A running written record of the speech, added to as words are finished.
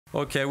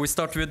Okay, we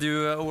start with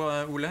you,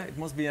 Ole. It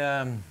must be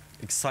an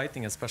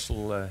exciting and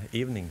special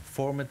evening.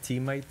 Former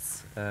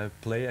teammates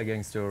play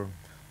against your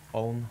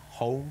own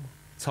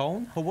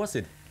hometown. How was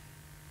it?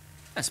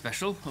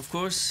 Special, of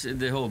course.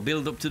 The whole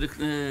build-up to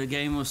the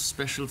game was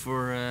special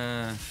for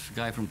a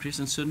guy from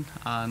Kristiansund,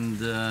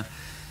 and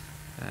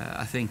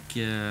I think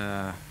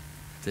the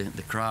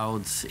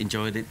crowds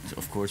enjoyed it.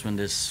 Of course, when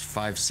there's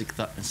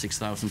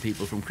 6,000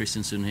 people from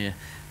Kristiansund here,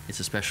 it's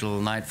a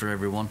special night for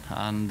everyone,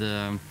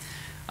 and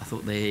I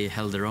thought they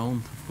held their own.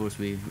 Of course,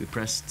 we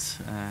pressed,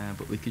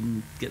 but we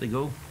couldn't get a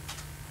goal.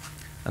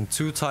 And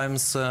 2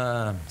 times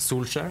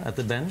Solskjaer at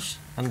the bench,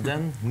 and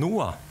then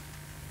Noah,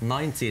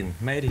 19,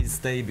 made his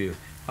debut.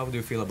 How do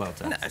you feel about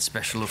that? It's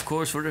special, of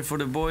course, for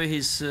the boy.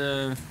 He's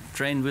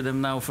trained with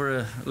him now for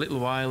a little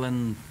while,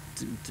 and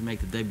to make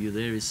the debut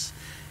there is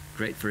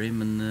great for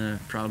him and a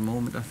proud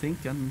moment, I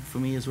think, and for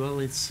me as well.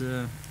 It's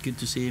good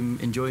to see him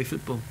enjoy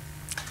football.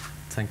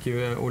 Thank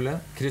you, Ole.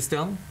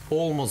 Christian,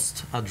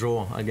 almost a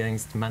draw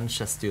against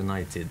Manchester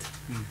United.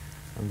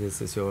 And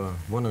this is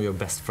one of your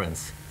best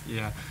friends.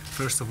 Yeah,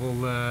 first of all,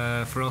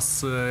 for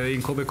us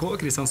in KBK,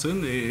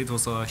 Kristiansund, it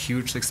was a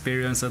huge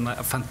experience and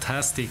a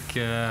fantastic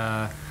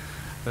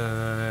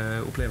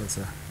opplevelse.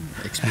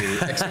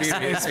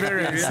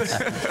 Experience.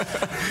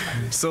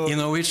 So, in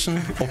Norwegian,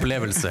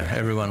 opplevelse,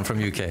 everyone from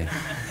UK.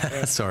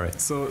 Sorry.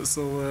 So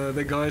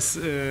the guys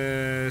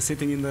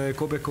sitting in the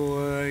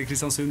KBK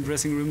Kristiansund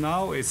dressing room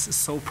now, it's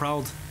so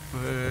proud.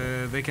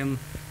 They can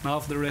now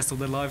for the rest of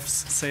their lives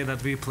say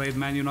that we played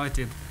Man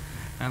United.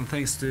 And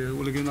thanks to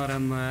Ole Gunnar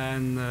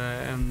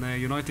and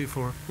United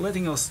for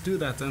letting us do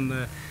that. And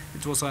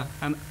it was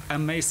an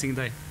amazing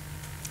day.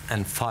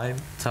 And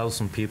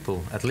 5,000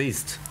 people, at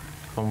least,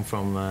 come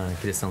from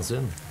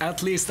Kristiansund.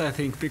 At least, I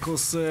think,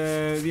 because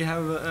we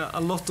have a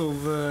lot of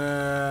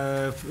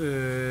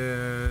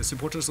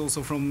supporters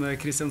also from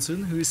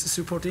Kristiansund who is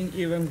supporting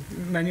even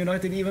Man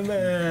United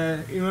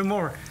even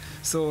more.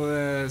 So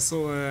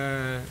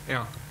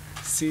yeah.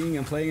 Seeing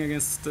and playing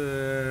against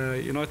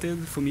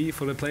United, for me,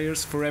 for the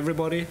players, for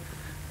everybody,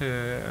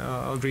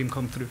 our dream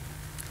come true.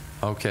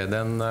 Okay,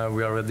 then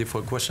we are ready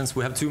for questions.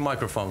 We have 2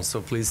 microphones,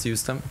 so please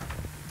use them.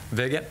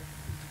 VG.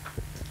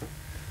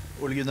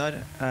 Ole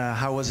Gunnar,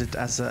 how was it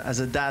as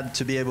a dad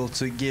to be able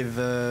to give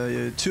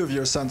 2 of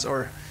your sons,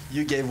 or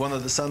you gave one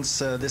of the sons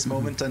this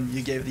moment and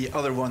you gave the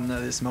other one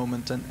this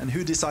moment, and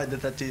who decided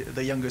that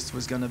the youngest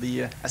was going to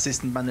be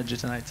assistant manager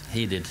tonight?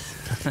 He did.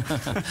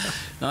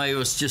 No, it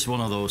was just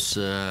one of those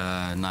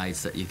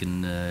nights that you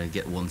can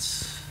get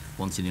once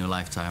in your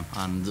lifetime,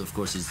 and of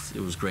course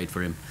it was great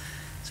for him.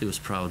 So he was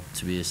proud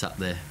to be sat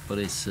there, but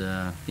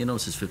he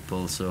knows his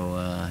football, so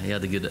he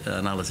had a good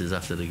analysis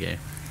after the game.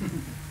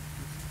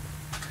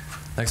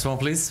 Next one,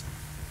 please.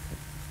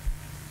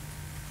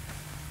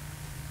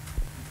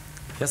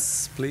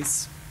 Yes,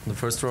 please, the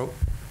first row.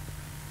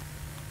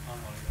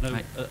 No,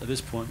 at this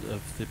point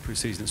of the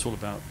pre-season, it's all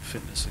about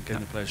fitness and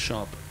getting the players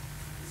sharp.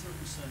 Is there a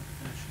concern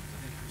for finishing? I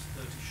think it was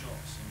 30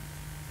 shots, and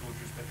all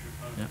due respect to your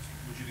opponents,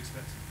 would you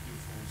expect your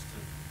forwards to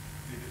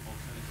be a bit more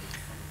clinical in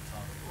front of the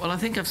target? Well, I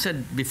think I've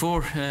said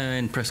before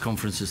in press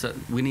conferences that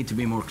we need to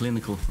be more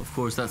clinical. Of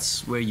course,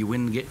 that's where you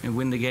win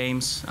the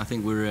games. I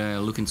think we're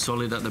looking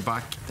solid at the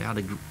back. They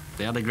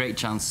had a great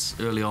chance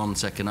early on,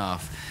 second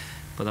half,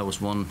 but that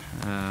was one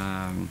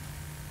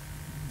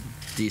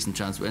decent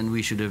chance, and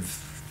we should have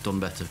done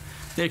better.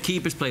 Their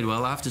keepers played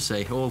well, I have to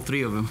say. All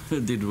 3 of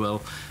them did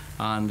well,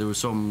 and there were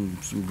some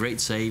great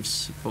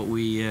saves. But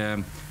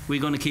we're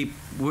going to keep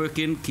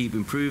working, keep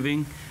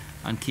improving,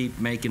 and keep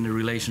making the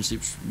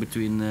relationships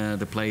between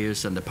the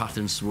players and the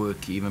patterns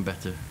work even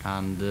better.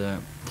 And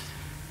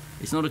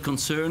it's not a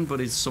concern, but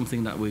it's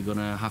something that we're going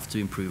to have to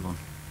improve on.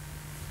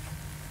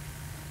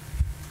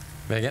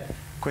 Vega.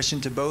 Question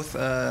to both.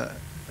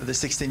 The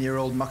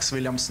 16-year-old Max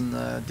Williamson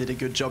did a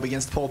good job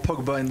against Paul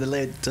Pogba in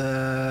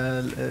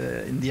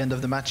the end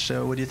of the match.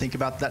 What do you think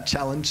about that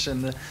challenge,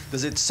 and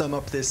does it sum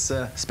up this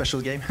special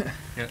game?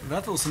 Yeah,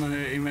 that was an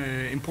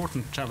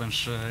important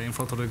challenge in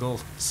front of the goal.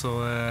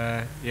 So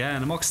yeah,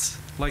 and Max,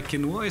 like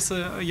Noah, is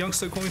a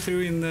youngster coming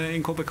through in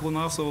KBK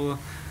now, so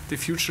the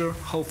future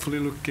hopefully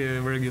look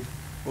very good.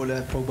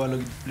 Ole,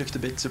 Pogba looked a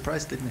bit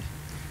surprised, didn't he?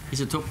 He's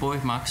a top boy,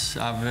 Max.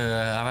 I've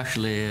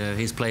actually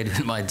he's played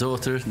with my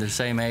daughter, the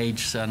same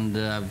age, and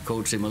I've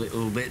coached him a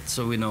little bit,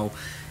 so we know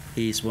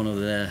he's one of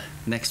the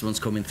next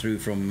ones coming through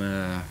from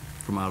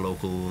our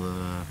local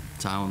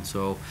town.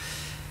 So,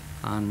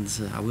 and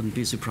I wouldn't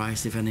be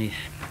surprised if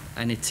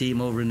any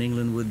team over in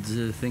England would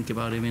think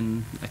about him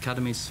in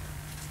academies.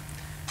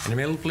 In the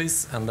middle,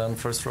 please, and then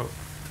first row.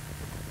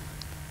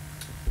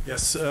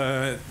 Yes,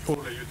 Ole,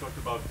 you talked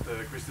about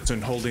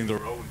Kristiansund holding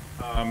their own.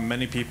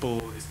 Many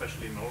people,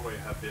 especially in Norway,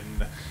 have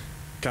been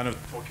kind of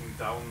talking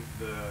down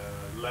the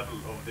level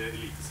of the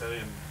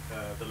Eliteserien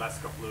the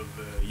last couple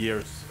of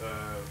years.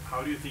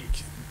 How do you think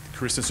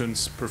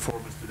Kristiansund's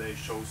performance today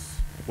shows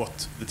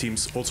what the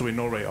teams also in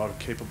Norway are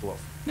capable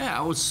of. Yeah,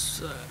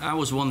 I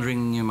was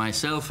wondering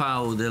myself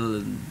how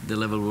the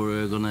level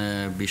were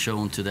gonna be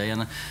shown today,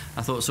 and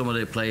I thought some of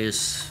the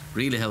players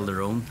really held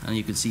their own, and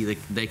you could see that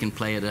they can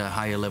play at a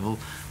higher level.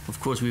 Of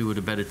course, we were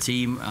the better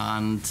team,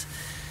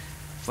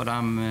 but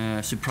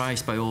I'm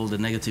surprised by all the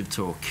negative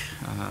talk.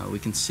 We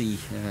can see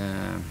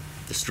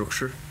the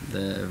structure,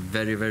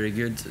 very, very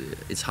good.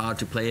 It's hard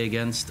to play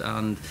against,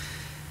 and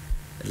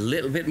a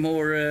little bit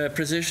more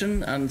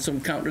precision and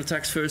some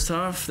counter-attacks first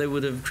half, they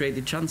would have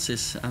created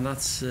chances, and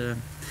that's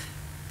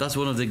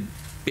one of the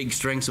big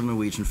strengths of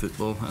Norwegian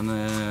football, and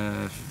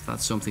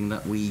that's something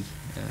that we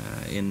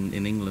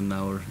in England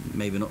now are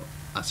maybe not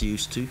as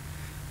used to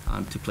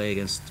play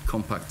against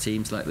compact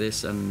teams like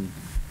this and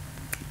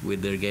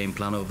with their game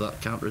plan of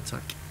that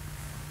counter-attack.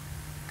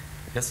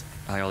 Yes.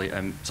 Hi Ollie,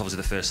 it's obviously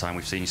the first time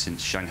we've seen you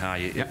since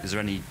Shanghai. Yeah. Is there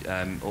any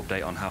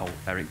update on how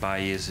Eric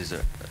Bailly is? Is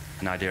there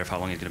an idea of how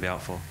long he's going to be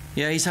out for?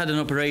 Yeah, he's had an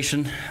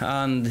operation,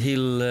 and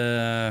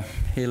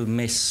he'll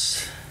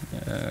miss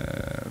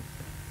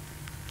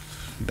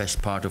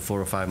best part of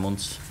 4 or 5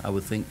 months, I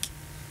would think.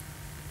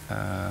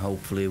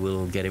 Hopefully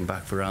we'll get him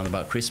back for around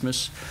about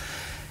Christmas.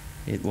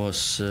 It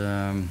was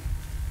a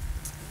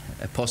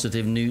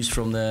positive news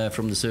from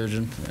the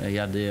surgeon. He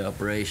had the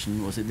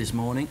operation, was it this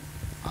morning?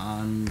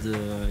 And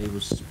it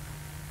was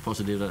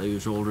positive that it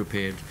was all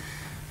repaired,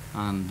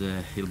 and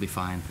he'll be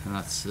fine, and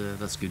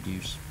that's good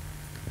news.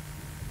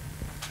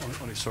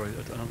 Ollie, sorry,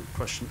 another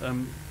question.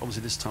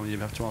 Obviously this time you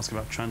have to ask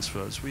about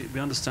transfers. We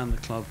understand the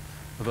club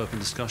have opened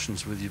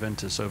discussions with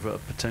Juventus over a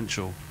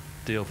potential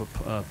deal for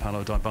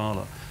Paulo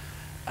Dybala.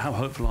 How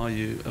hopeful are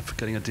you of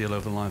getting a deal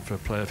over the line for a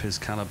player of his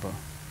calibre?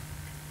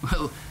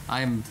 Well,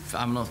 I'm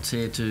not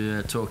here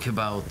to talk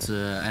about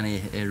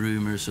any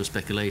rumours or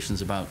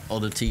speculations about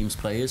other teams'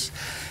 players,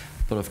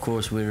 but of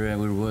course we're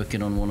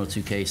working on 1 or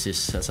 2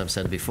 cases, as I've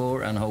said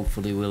before, and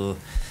hopefully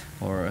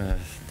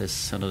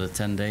there's another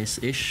 10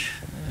 days-ish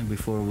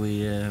before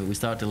we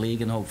start the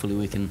league, and hopefully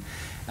we can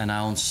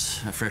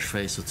announce a fresh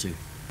face or 2.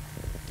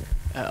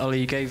 Ollie,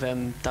 you gave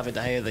David De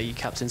Gea the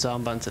captain's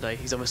armband today.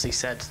 He's obviously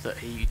said that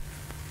he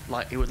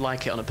would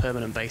like it on a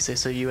permanent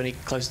basis. Are you any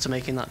closer to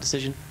making that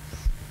decision?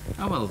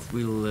 Oh well,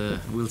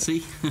 we'll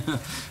see.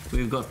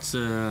 We've got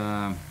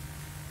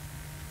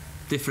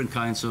different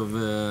kinds of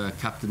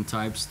captain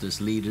types.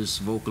 There's leaders,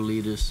 vocal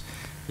leaders.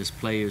 There's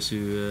players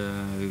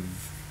who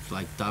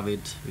like David,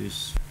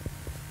 who's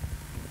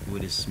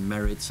with his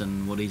merits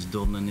and what he's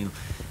done, and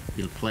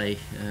he'll play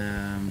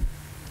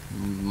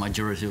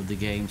majority of the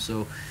game.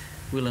 So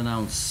we'll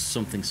announce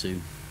something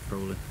soon,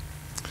 probably.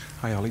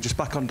 Hi Ollie, just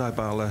back on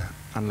Dybala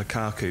and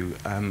Lukaku.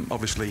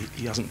 Obviously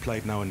he hasn't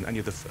played now in any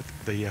of the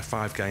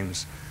 5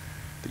 games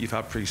that you've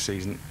had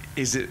pre-season.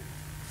 Is it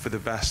for the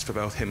best for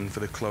both him and for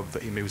the club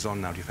that he moves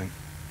on now, do you think?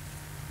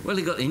 Well,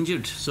 he got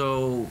injured,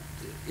 so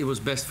it was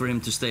best for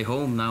him to stay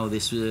home now,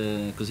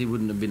 because he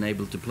wouldn't have been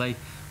able to play.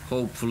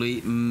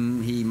 Hopefully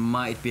he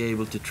might be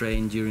able to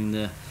train during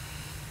the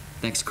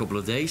next couple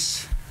of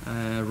days,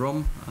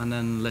 Rome, and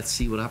then let's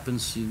see what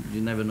happens.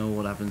 You never know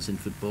what happens in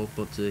football,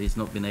 but he's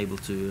not been able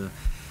to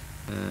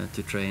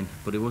train.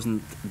 But it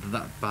wasn't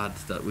that bad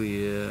that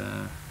we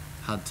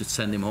had to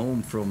send him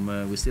home from.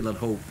 We still had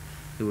hope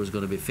he was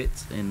going to be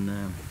fit in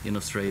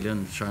Australia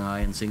and Shanghai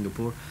and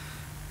Singapore,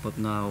 but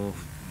now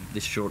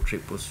this short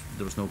trip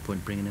there was no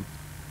point bringing him.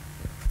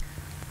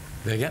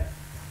 VG.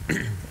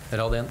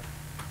 Radio 1.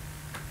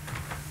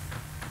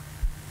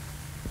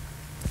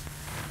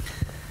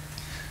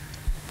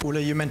 Ole,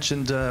 you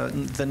mentioned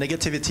the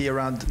negativity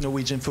around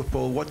Norwegian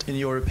football. What, in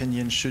your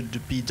opinion,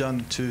 should be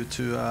done to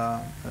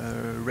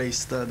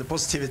raise the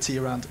positivity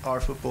around our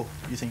football,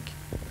 you think?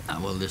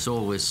 Well, there's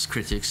always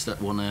critics that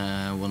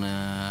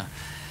wanna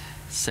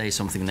say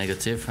something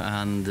negative,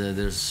 and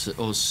there's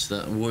us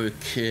that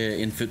work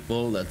in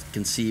football that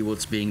can see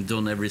what's being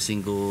done every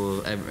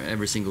single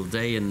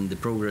day and the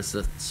progress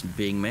that's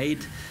being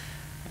made.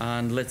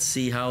 And let's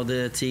see how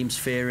the teams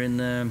fare in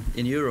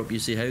Europe. You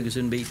see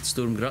Haugesund beat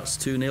Sturm Graz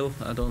 2-0.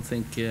 I don't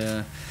think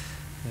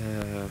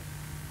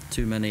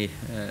too many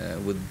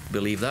would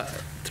believe that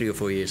 3 or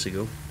 4 years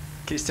ago.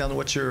 Christian,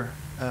 what's your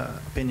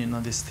opinion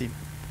on this team?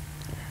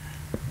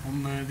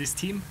 On this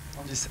team?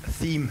 On this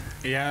theme,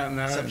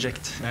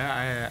 subject.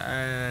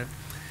 Yeah,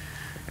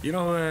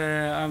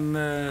 I'm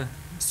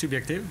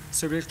subjective.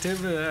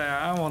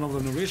 I'm one of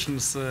the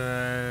Norwegians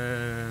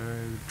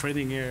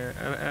training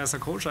as a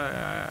coach.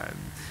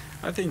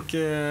 I think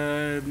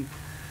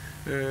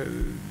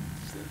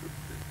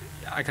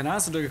I can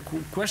answer the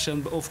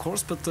question, of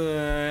course, but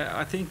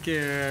I think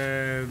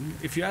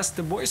if you ask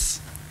the boys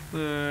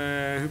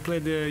who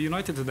played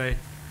United today,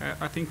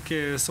 I think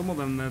some of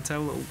them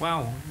tell,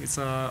 wow, it's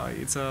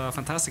a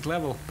fantastic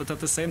level. But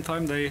at the same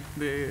time, they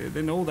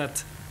know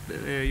that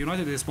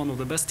United is one of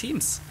the best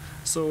teams.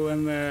 So I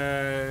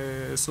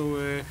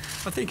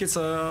think it's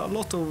a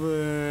lot of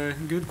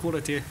good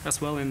quality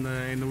as well in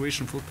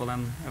Norwegian football,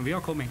 and we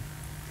are coming.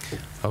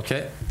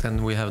 Okay,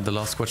 then we have the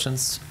last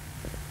questions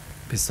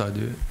beside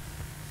you.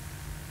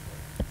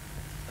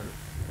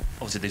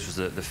 Obviously, this was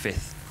the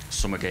 5th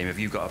summer game, have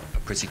you got a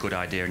pretty good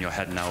idea in your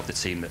head now of the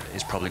team that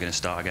is probably going to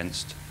start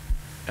against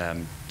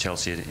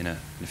Chelsea in a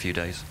few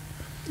days?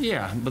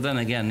 Yeah, but then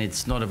again,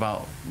 it's not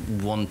about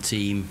one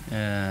team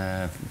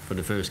for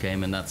the first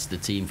game, and that's the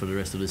team for the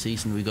rest of the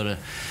season. We've got a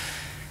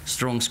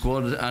strong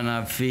squad, and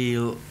I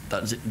feel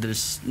that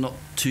there's not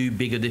too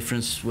big a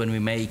difference when we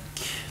make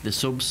the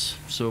subs.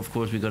 So of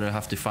course we're gonna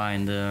have to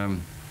find the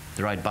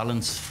right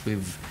balance.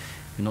 We've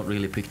not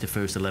really picked the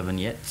first 11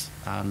 yet,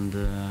 and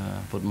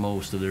but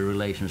most of the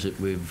relationship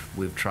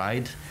we've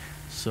tried.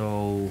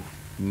 So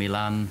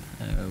Milan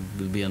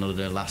will be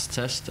another last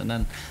test, and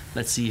then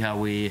let's see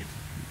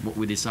what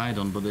we decide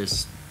on. But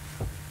this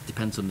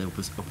depends on the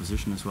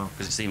opposition as well.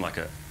 Does it seem like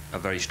a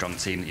very strong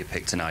team that you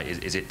picked tonight?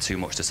 Is it too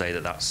much to say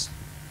that that's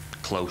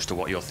close to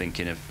what you're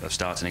thinking of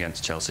starting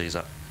against Chelsea? Is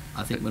that?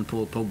 I think when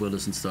Paul Pogba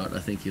doesn't start, I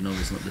think you know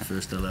it's not the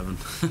first 11.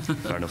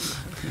 Fair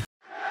enough.